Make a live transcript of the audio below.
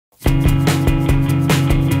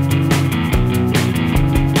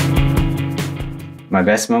My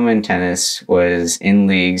best moment in tennis was in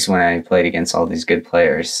leagues when I played against all these good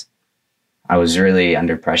players. I was really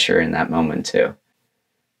under pressure in that moment too.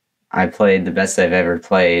 I played the best I've ever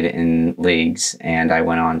played in leagues, and I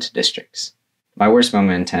went on to districts. My worst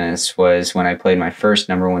moment in tennis was when I played my first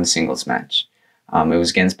 #1 singles match. It was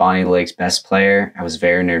against Bonnie Lake's best player. I was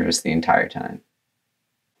very nervous the entire time.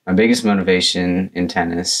 My biggest motivation in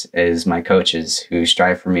tennis is my coaches who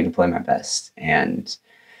strive for me to play my best. And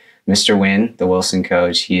Mr. Wynn, the Wilson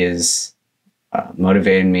coach, he has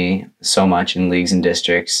motivated me so much in leagues and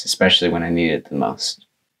districts, especially when I need it the most.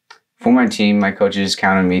 For my team, my coaches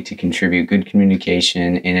count on me to contribute good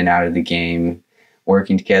communication in and out of the game,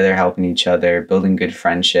 working together, helping each other, building good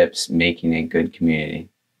friendships, making a good community.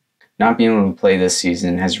 Not being able to play this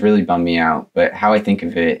season has really bummed me out, but how I think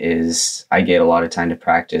of it is I get a lot of time to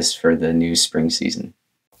practice for the new spring season.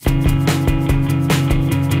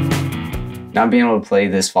 Not being able to play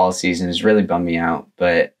this fall season has really bummed me out,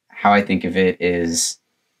 but how I think of it is